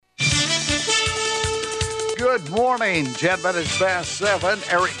Good morning, 10 minutes past 7.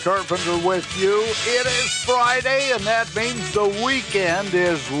 Eric Carpenter with you. It is Friday, and that means the weekend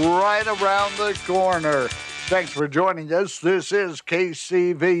is right around the corner. Thanks for joining us. This is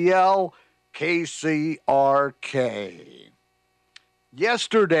KCVL, KCRK.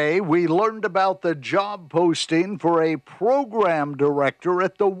 Yesterday, we learned about the job posting for a program director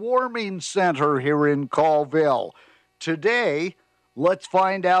at the Warming Center here in Colville. Today, let's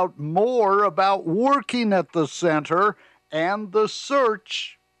find out more about working at the center and the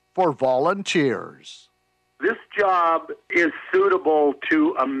search for volunteers. This job is suitable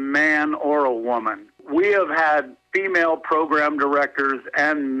to a man or a woman. We have had female program directors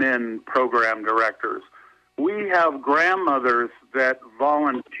and men program directors. We have grandmothers that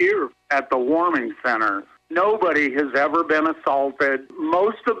volunteer at the Warming Center. Nobody has ever been assaulted.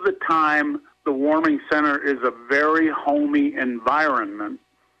 Most of the time, the Warming Center is a very homey environment.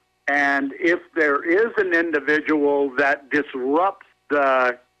 And if there is an individual that disrupts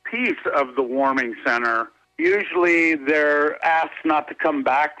the peace of the Warming Center, usually they're asked not to come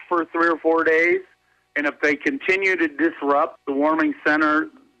back for 3 or 4 days. And if they continue to disrupt the Warming Center,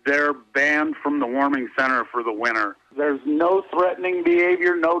 they're banned from the Warming Center for the winter. There's no threatening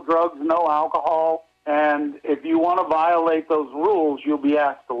behavior, no drugs, no alcohol. And if you want to violate those rules, you'll be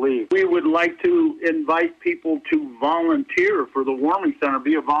asked to leave. We would like to invite people to volunteer for the Warming Center,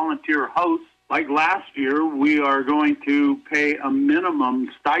 be a volunteer host. Like last year, we are going to pay a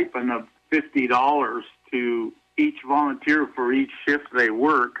minimum stipend of $50 to each volunteer for each shift they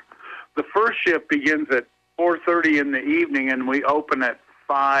work. The first shift begins at 4:30 in the evening, and we open at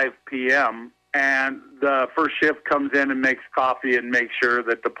 5 p.m., and the first shift comes in and makes coffee and makes sure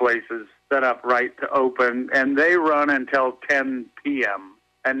that the place is set up right to open, and they run until 10 p.m.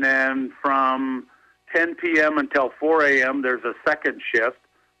 And then from 10 p.m. until 4 a.m., there's a second shift.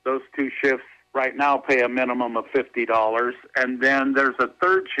 Those two shifts right now pay a minimum of $50, and then there's a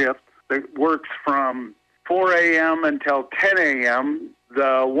third shift that works from 4 a.m. until 10 a.m.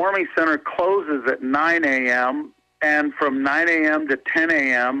 The Warming Center closes at 9 a.m., and from 9 a.m. to 10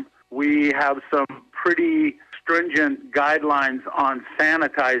 a.m., we have some pretty stringent guidelines on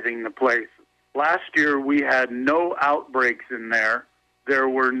sanitizing the place. Last year, we had no outbreaks in there. There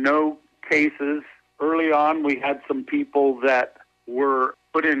were no cases. Early on, we had some people that were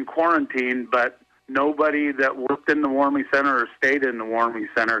put in quarantine, but nobody that worked in the Warming Center or stayed in the Warming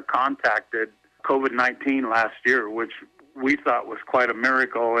Center contacted COVID-19 last year, which we thought was quite a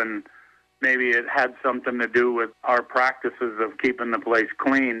miracle, and maybe it had something to do with our practices of keeping the place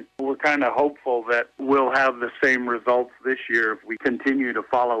clean. We're kind of hopeful that we'll have the same results this year if we continue to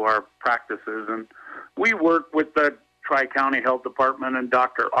follow our practices. And we work with the Tri-County Health Department and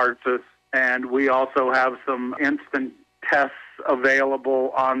Dr. Artsis, and we also have some instant tests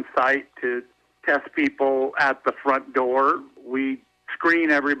available on site to test people at the front door. We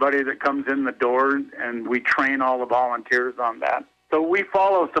screen everybody that comes in the door, and we train all the volunteers on that. So we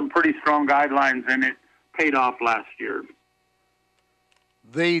follow some pretty strong guidelines, and it paid off last year.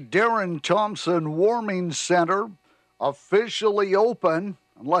 The Darren Thompson Warming Center officially open,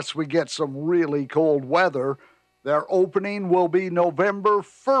 unless we get some really cold weather. Their opening will be November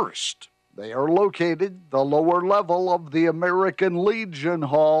 1st. They are located the lower level of the American Legion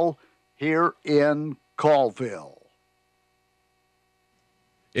Hall here in Colville.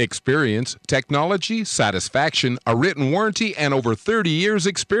 Experience, technology, satisfaction, a written warranty, and over 30 years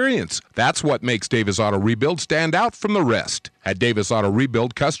experience. That's what makes Davis Auto Rebuild stand out from the rest. At Davis Auto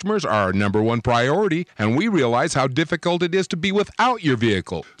Rebuild, customers are our number one priority, and we realize how difficult it is to be without your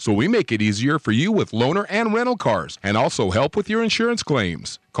vehicle. So we make it easier for you with loaner and rental cars, and also help with your insurance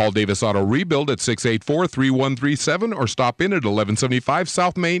claims. Call Davis Auto Rebuild at 684-3137 or stop in at 1175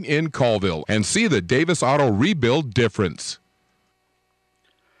 South Main in Colville and see the Davis Auto Rebuild difference.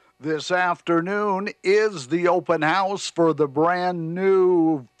 This afternoon is the open house for the brand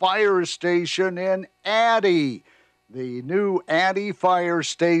new fire station in Addy. The new Addy Fire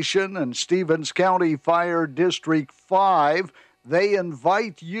Station and Stevens County Fire District 5, they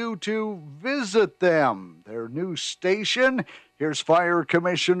invite you to visit them. Their new station, here's Fire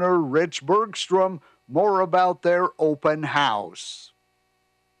Commissioner Rich Bergstrom, more about their open house.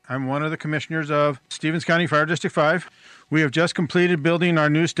 I'm one of the commissioners of Stevens County Fire District 5. We have just completed building our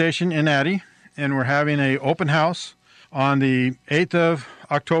new station in Addy, and we're having an open house on the 8th of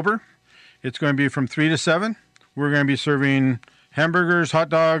October. It's going to be from 3 to 7. We're going to be serving hamburgers, hot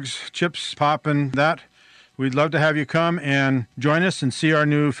dogs, chips, pop, and that. We'd love to have you come and join us and see our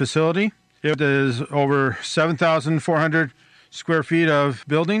new facility. It is over 7,400 square feet of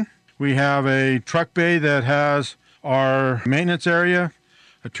building. We have a truck bay that has our maintenance area,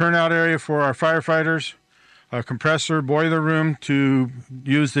 a turnout area for our firefighters. a compressor boiler room to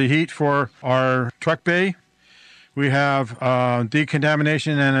use the heat for our truck bay. We have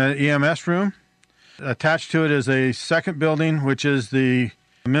decontamination and an EMS room. Attached to it is a second building, which is the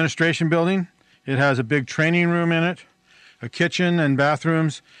administration building. It has a big training room in it, a kitchen and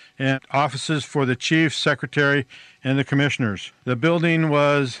bathrooms, and offices for the chief, secretary, and the commissioners. The building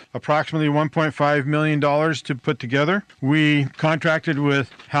was approximately $1.5 million to put together. We contracted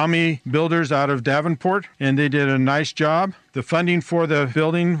with Halmy Builders out of Davenport, and they did a nice job. The funding for the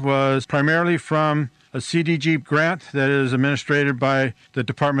building was primarily from a CDG grant that is administered by the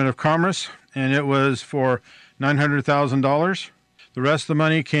Department of Commerce, and it was for $900,000. The rest of the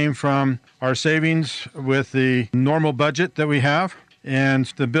money came from our savings with the normal budget that we have, and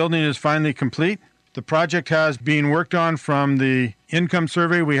the building is finally complete. The project has been worked on from the income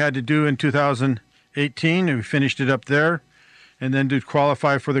survey we had to do in 2018, and we finished it up there, and then to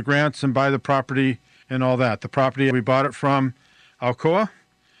qualify for the grants and buy the property and all that. The property, we bought it from Alcoa.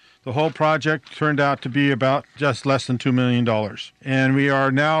 The whole project turned out to be about just less than $2 million. And we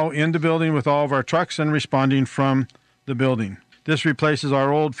are now in the building with all of our trucks and responding from the building. This replaces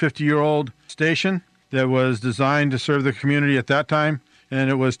our old 50-year-old station that was designed to serve the community at that time, and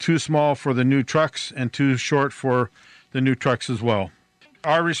it was too small for the new trucks and too short for the new trucks as well.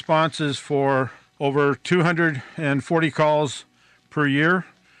 Our response is for over 240 calls per year,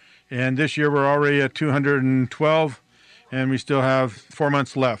 and this year we're already at 212, and we still have 4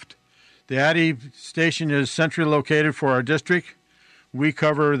 months left. The Addy station is centrally located for our district. We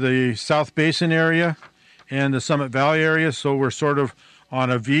cover the South Basin area and the Summit Valley area, so we're sort of on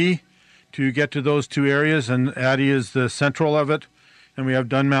a V to get to those two areas, and Addy is the central of it, and we have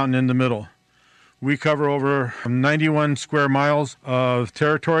Dunn Mountain in the middle. We cover over 91 square miles of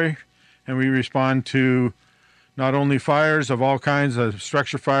territory, and we respond to not only fires of all kinds of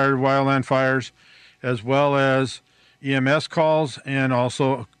structure fires, wildland fires, as well as EMS calls and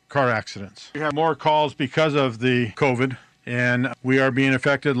also car accidents. We have more calls because of the COVID, and we are being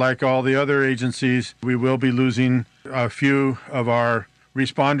affected like all the other agencies. We will be losing a few of our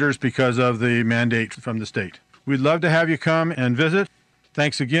responders because of the mandate from the state. We'd love to have you come and visit.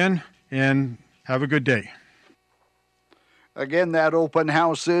 Thanks again, and have a good day. Again, that open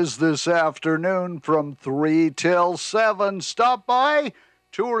house is this afternoon from 3 till 7. Stop by,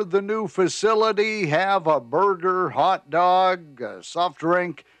 tour the new facility, have a burger, hot dog, a soft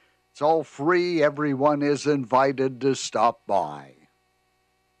drink. It's all free. Everyone is invited to stop by.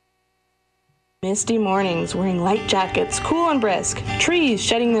 Misty mornings, wearing light jackets, cool and brisk, trees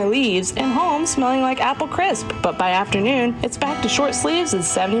shedding their leaves, and homes smelling like apple crisp. But by afternoon, it's back to short sleeves and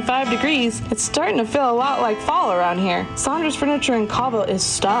 75 degrees. It's starting to feel a lot like fall around here. Saunders Furniture in Colville is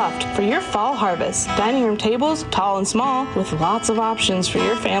stuffed for your fall harvest. Dining room tables, tall and small, with lots of options for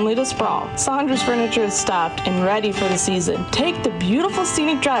your family to sprawl. Saunders Furniture is stocked and ready for the season. Take the beautiful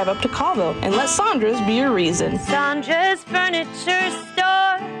scenic drive up to Colville and let Saunders be your reason. Saunders Furniture Store,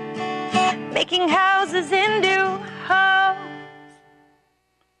 making houses into homes.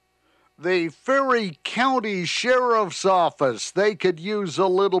 The Ferry County Sheriff's Office, they could use a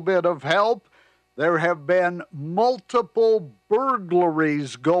little bit of help. There have been multiple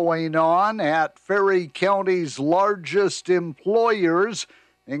burglaries going on at Ferry County's largest employers,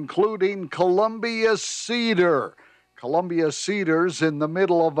 including Columbia Cedar. Columbia Cedar's in the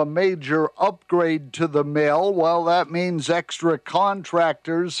middle of a major upgrade to the mill. Well, that means extra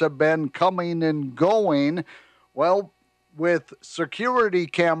contractors have been coming and going. Well, with security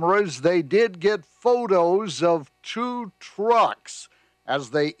cameras, they did get photos of 2 trucks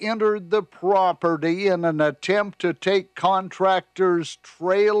as they entered the property in an attempt to take contractors'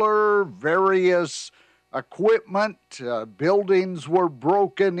 trailer, various equipment. Buildings were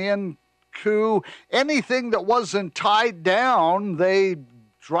broken into. Anything that wasn't tied down, they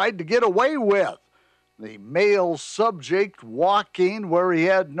tried to get away with. The male subject walking where he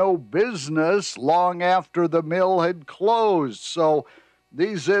had no business long after the mill had closed. So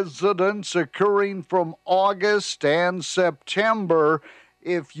these incidents occurring from August and September.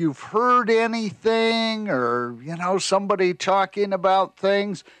 If you've heard anything or, somebody talking about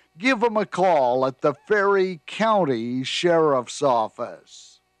things, give them a call at the Ferry County Sheriff's Office.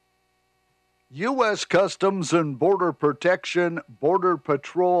 U.S. Customs and Border Protection Border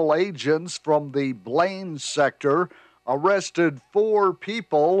Patrol agents from the Blaine sector arrested 4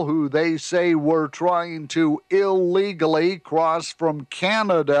 people who they say were trying to illegally cross from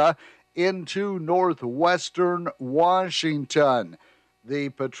Canada into northwestern Washington. The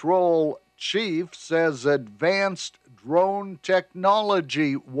patrol chief says advanced drone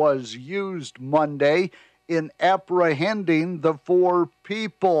technology was used Monday in apprehending the 4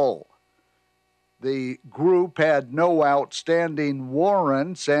 people. The group had no outstanding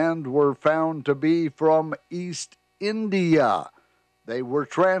warrants and were found to be from East India. They were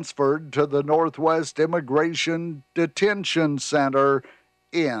transferred to the Northwest Immigration Detention Center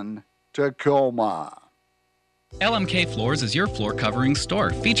in Tacoma. LMK Floors is your floor covering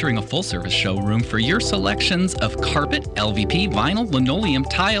store, featuring a full-service showroom for your selections of carpet, LVP, vinyl, linoleum,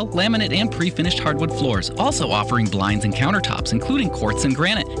 tile, laminate, and pre-finished hardwood floors. Also offering blinds and countertops, including quartz and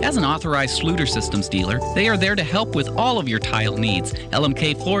granite. As an authorized Schluter Systems dealer, they are there to help with all of your tile needs.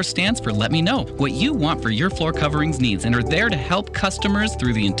 LMK Floors stands for Let Me Know what you want for your floor coverings needs, and are there to help customers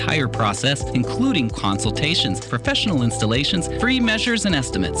through the entire process, including consultations, professional installations, free measures, and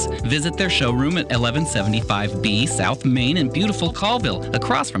estimates. Visit their showroom at 1175 B South Main in beautiful Colville,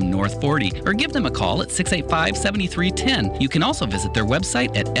 across from North 40, or give them a call at 685-7310. You can also visit their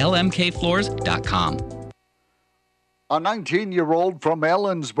website at lmkfloors.com. A 19-year-old from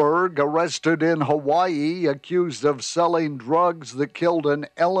Ellensburg arrested in Hawaii, accused of selling drugs that killed an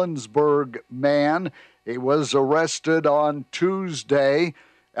Ellensburg man. He was arrested on Tuesday.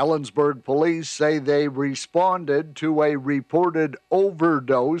 Ellensburg police say they responded to a reported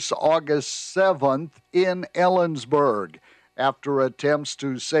overdose August 7th in Ellensburg. After attempts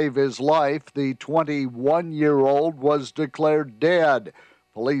to save his life, the 21-year-old was declared dead.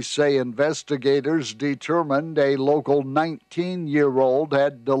 Police say investigators determined a local 19-year-old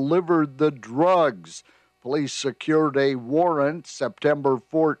had delivered the drugs. Police secured a warrant September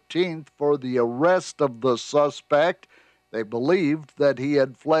 14th for the arrest of the suspect. They believed that he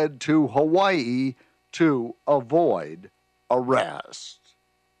had fled to Hawaii to avoid arrest.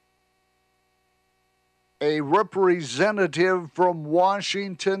 A representative from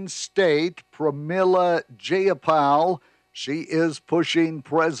Washington State, Pramila Jayapal, she is pushing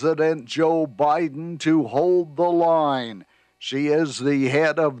President Joe Biden to hold the line. She is the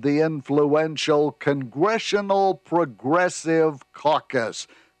head of the influential Congressional Progressive Caucus,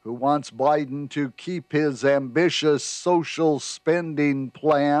 who wants Biden to keep his ambitious social spending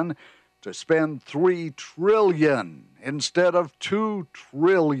plan to spend $3 trillion instead of $2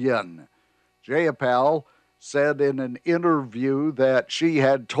 trillion. Jayapal said in an interview that she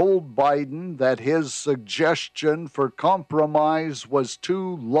had told Biden that his suggestion for compromise was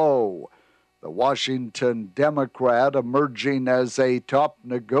too low. The Washington Democrat, emerging as a top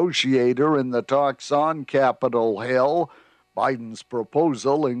negotiator in the talks on Capitol Hill, Biden's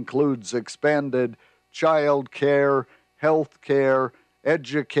proposal includes expanded child care, health care,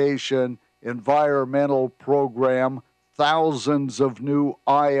 education, environmental program, thousands of new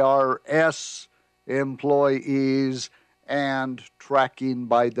IRS employees, and tracking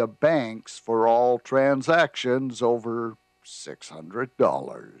by the banks for all transactions over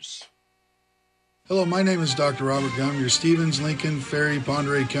 $600. Hello, my name is Dr. Robert Gum, your Stevens, Lincoln, Ferry, Pend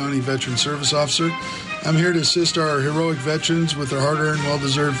Oreille County Veteran Service Officer. I'm here to assist our heroic veterans with their hard-earned,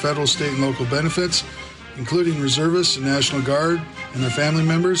 well-deserved federal, state, and local benefits, including reservists and National Guard and their family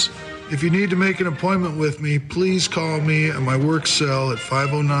members. If you need to make an appointment with me, please call me at my work cell at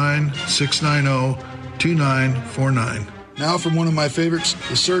 509-690-2949. Now from one of my favorites,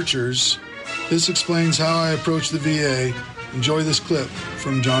 The Searchers. This explains how I approach the VA. Enjoy this clip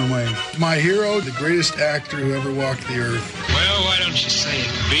from John Wayne. My hero, the greatest actor who ever walked the earth. Well, why don't you say it,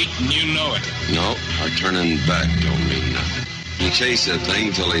 Pete, and you know it? No, our turning back don't mean nothing. He chases a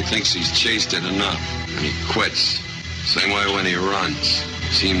thing till he thinks he's chased it enough, and he quits. Same way when he runs.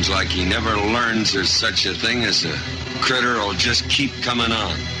 Seems like he never learns there's such a thing as a critter will just keep coming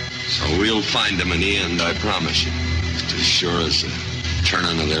on. So we'll find him in the end, I promise you. Just as sure as the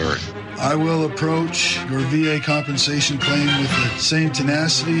turning of the earth. I will approach your VA compensation claim with the same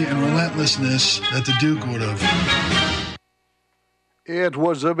tenacity and relentlessness that the Duke would have. It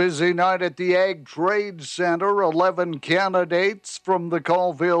was a busy night at the Ag Trade Center. 11 candidates from the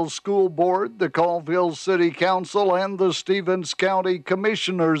Colville School Board, the Colville City Council, and the Stevens County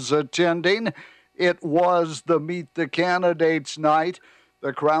Commissioners attending. It was the Meet the Candidates night.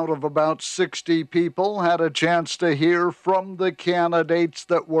 The crowd of about 60 people had a chance to hear from the candidates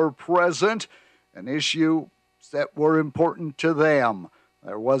that were present, an issue that were important to them.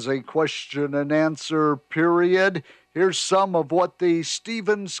 There was a question and answer period. Here's some of what the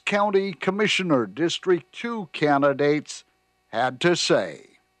Stevens County Commissioner District 2 candidates had to say.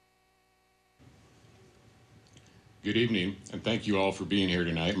 Good evening, and thank you all for being here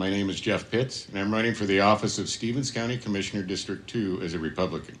tonight. My name is Jeff Pitts, and I'm running for the office of Stevens County Commissioner District 2 as a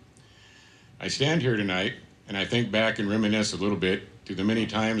Republican. I stand here tonight, and I think back and reminisce a little bit to the many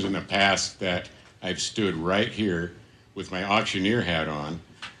times in the past that I've stood right here with my auctioneer hat on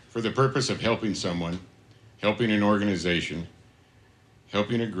for the purpose of helping someone, helping an organization,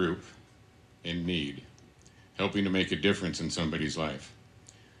 helping a group, in need, helping to make a difference in somebody's life.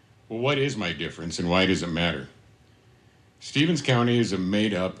 Well, what is my difference and why does it matter? Stevens County is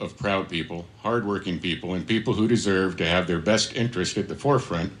made up of proud people, hardworking people, and people who deserve to have their best interest at the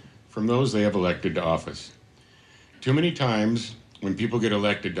forefront from those they have elected to office. Too many times when people get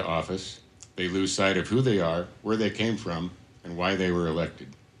elected to office, they lose sight of who they are, where they came from, and why they were elected.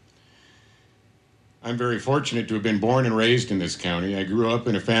 I'm very fortunate to have been born and raised in this county. I grew up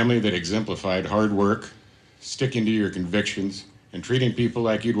in a family that exemplified hard work, sticking to your convictions, and treating people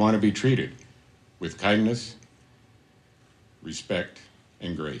like you'd want to be treated, with kindness, respect,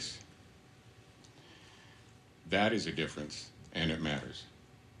 and grace. That is a difference, and it matters.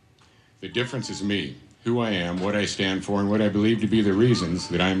 The difference is me, who I am, what I stand for, and what I believe to be the reasons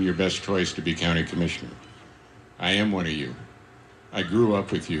that I'm your best choice to be county commissioner. I am one of you. I grew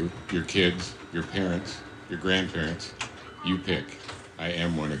up with you, your kids, your parents, your grandparents. You pick. I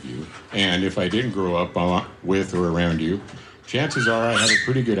am one of you. And if I didn't grow up with or around you, chances are I have a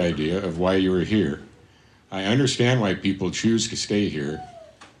pretty good idea of why you are here. I understand why people choose to stay here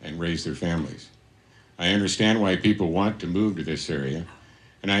and raise their families. I understand why people want to move to this area.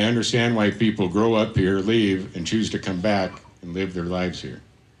 And I understand why people grow up here, leave, and choose to come back and live their lives here.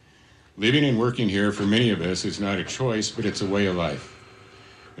 Living and working here for many of us is not a choice, but it's a way of life.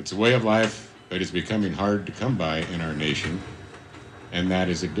 It's a way of life that is becoming hard to come by in our nation, and that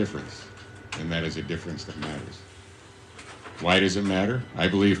is a difference. And that is a difference that matters. Why does it matter? I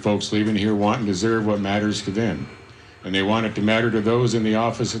believe folks leaving here want and deserve what matters to them, and they want it to matter to those in the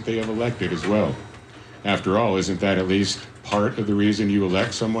office that they have elected as well. After all, isn't that at least part of the reason you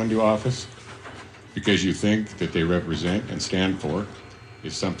elect someone to office? Because you think that they represent and stand for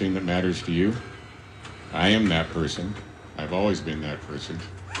is something that matters to you? I am that person. I've always been that person,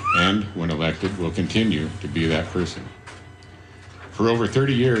 and when elected, will continue to be that person. For over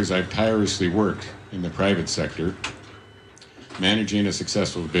 30 years, I've tirelessly worked in the private sector, managing a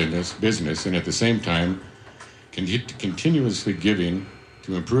successful business, and at the same time, continuously giving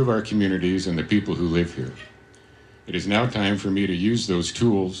to improve our communities and the people who live here. It is now time for me to use those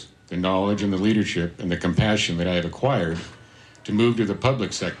tools, the knowledge and the leadership and the compassion that I have acquired to move to the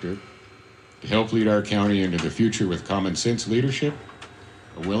public sector to help lead our county into the future with common sense leadership,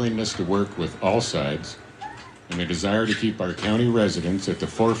 a willingness to work with all sides, and a desire to keep our county residents at the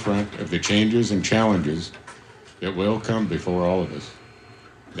forefront of the changes and challenges that will come before all of us.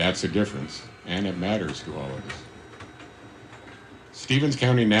 That's a difference, and it matters to all of us. Stevens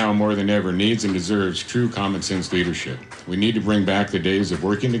County now more than ever needs and deserves true common sense leadership. We need to bring back the days of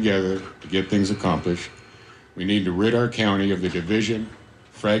working together to get things accomplished. We need to rid our county of the division,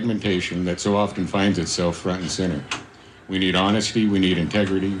 fragmentation that so often finds itself front and center. We need honesty, we need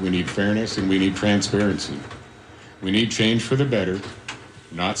integrity, we need fairness, and we need transparency. We need change for the better,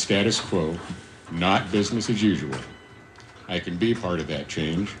 not status quo, not business as usual. I can be part of that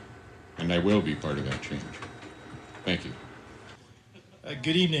change, and I will be part of that change. Thank you.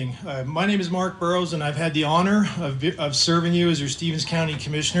 Good evening. My name is Mark Burrows, and I've had the honor of serving you as your Stevens County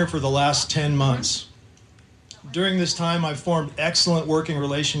Commissioner for the last 10 months. During this time, I've formed excellent working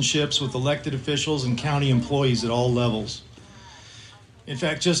relationships with elected officials and county employees at all levels. In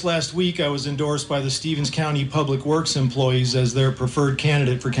fact, just last week, I was endorsed by the Stevens County Public Works employees as their preferred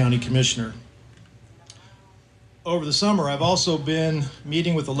candidate for County Commissioner. Over the summer, I've also been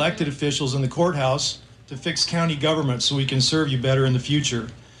meeting with elected officials in the courthouse to fix county government so we can serve you better in the future.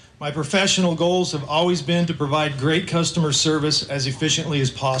 My professional goals have always been to provide great customer service as efficiently as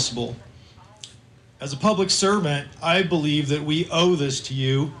possible. As a public servant, I believe that we owe this to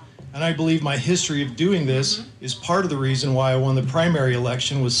you, and I believe my history of doing this is part of the reason why I won the primary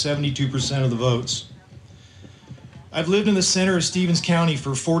election with 72% of the votes. I've lived in the center of Stevens County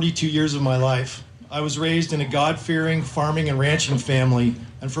for 42 years of my life. I was raised in a God-fearing farming and ranching family,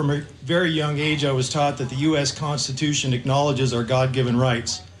 and from a very young age I was taught that the U.S. Constitution acknowledges our God-given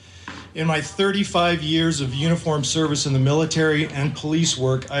rights. In my 35 years of uniformed service in the military and police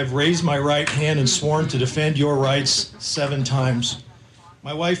work, I've raised my right hand and sworn to defend your rights 7 times.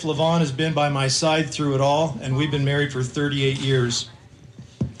 My wife, LaVon, has been by my side through it all, and we've been married for 38 years.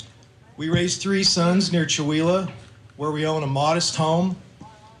 We raised 3 sons near Chewelah, where we own a modest home,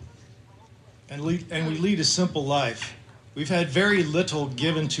 and we lead a simple life. We've had very little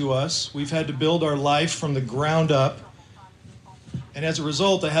given to us. We've had to build our life from the ground up. And as a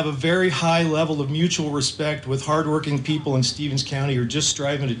result, I have a very high level of mutual respect with hardworking people in Stevens County who are just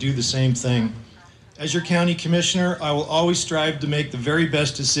striving to do the same thing. As your county commissioner, I will always strive to make the very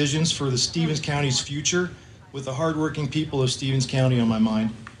best decisions for the Stevens County's future with the hardworking people of Stevens County on my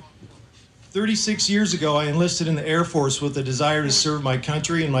mind. 36 years ago, I enlisted in the Air Force with a desire to serve my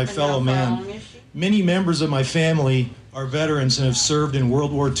country and my fellow man. Many members of my family are veterans and have served in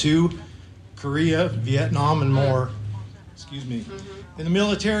World War II, Korea, Vietnam, and more. Excuse me. In the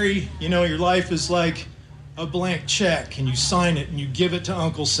military, you know, your life is like a blank check, and you sign it and you give it to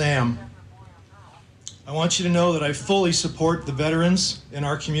Uncle Sam. I want you to know that I fully support the veterans in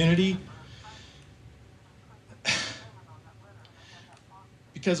our community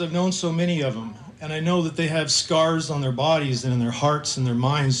because I've known so many of them, and I know that they have scars on their bodies and in their hearts and their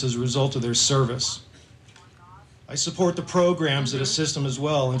minds as a result of their service. I support the programs that assist them as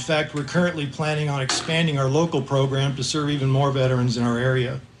well. In fact, we're currently planning on expanding our local program to serve even more veterans in our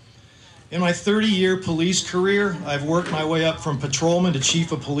area. In my 30-year police career, I've worked my way up from patrolman to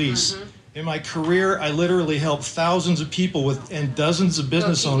chief of police. In my career, I literally helped thousands of people and dozens of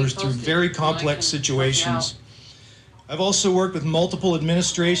business owners through very complex situations. I've also worked with multiple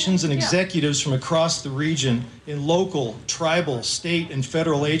administrations and executives from across the region in local, tribal, state, and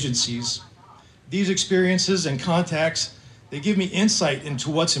federal agencies. These experiences and contacts, they give me insight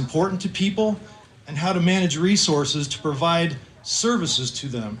into what's important to people and how to manage resources to provide services to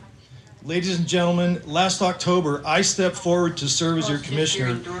them. Ladies and gentlemen, last October, I stepped forward to serve as your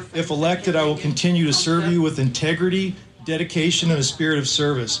commissioner. If elected, I will continue to serve you with integrity, dedication, and a spirit of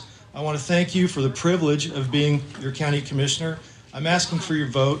service. I want to thank you for the privilege of being your county commissioner. I'm asking for your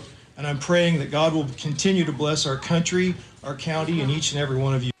vote, and I'm praying that God will continue to bless our country, our county, and each and every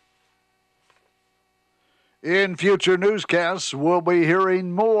one of you. In future newscasts, we'll be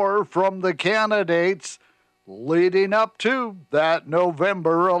hearing more from the candidates leading up to that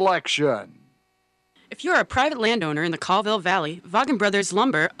November election. If you're a private landowner in the Colville Valley, Vaughan Brothers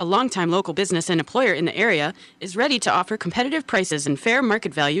Lumber, a longtime local business and employer in the area, is ready to offer competitive prices and fair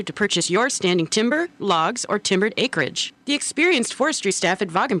market value to purchase your standing timber, logs, or timbered acreage. The experienced forestry staff at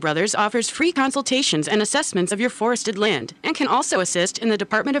Vaughan Brothers offers free consultations and assessments of your forested land and can also assist in the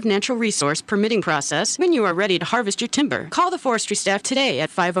Department of Natural Resource permitting process when you are ready to harvest your timber. Call the forestry staff today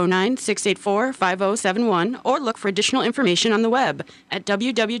at 509-684-5071 or look for additional information on the web at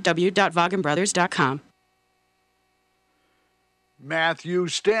www.vaughanbrothers.com. Matthew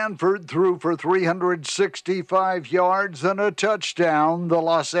Stanford threw for 365 yards and a touchdown. The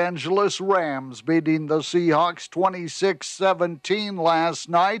Los Angeles Rams beating the Seahawks 26-17 last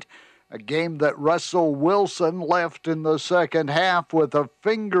night, a game that Russell Wilson left in the second half with a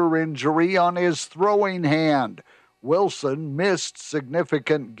finger injury on his throwing hand. Wilson missed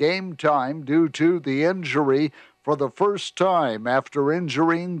significant game time due to the injury for the first time after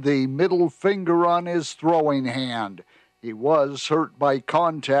injuring the middle finger on his throwing hand. He was hurt by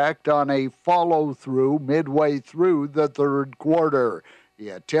contact on a follow-through midway through the third quarter. He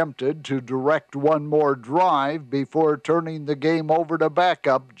attempted to direct one more drive before turning the game over to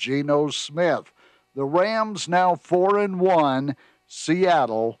backup Geno Smith. The Rams now 4-1,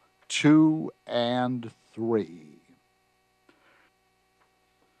 Seattle 2-3.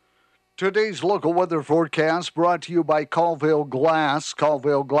 Today's local weather forecast brought to you by Colville Glass.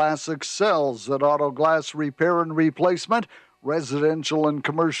 Colville Glass excels at auto glass repair and replacement, residential and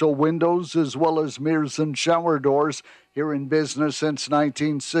commercial windows, as well as mirrors and shower doors. Here in business since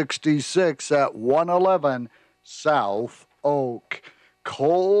 1966 at 111 South Oak.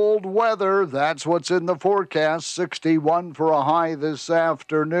 Cold weather, that's what's in the forecast. 61 for a high this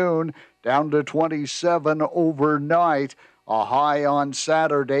afternoon, down to 27 overnight. A high on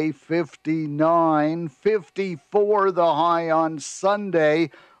Saturday, 59, 54 the high on Sunday.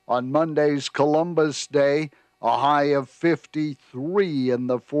 On Monday's Columbus Day, a high of 53 in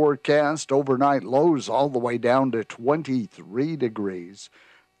the forecast. Overnight lows all the way down to 23 degrees.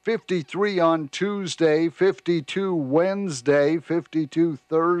 53 on Tuesday, 52 Wednesday, 52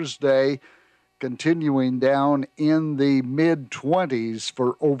 Thursday, continuing down in the mid-20s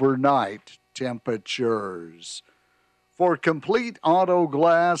for overnight temperatures. For complete auto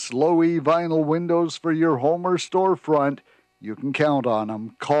glass, low-E vinyl windows for your home or storefront, you can count on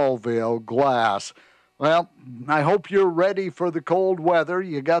them, Colville Glass. Well, I hope you're ready for the cold weather.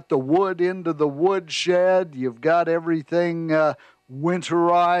 You got the wood into the woodshed. You've got everything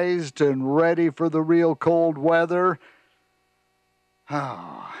winterized and ready for the real cold weather.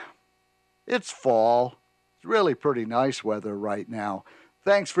 It's fall. It's really pretty nice weather right now.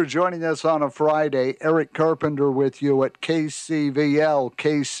 Thanks for joining us on a Friday. Eric Carpenter with you at KCVL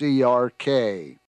KCRK.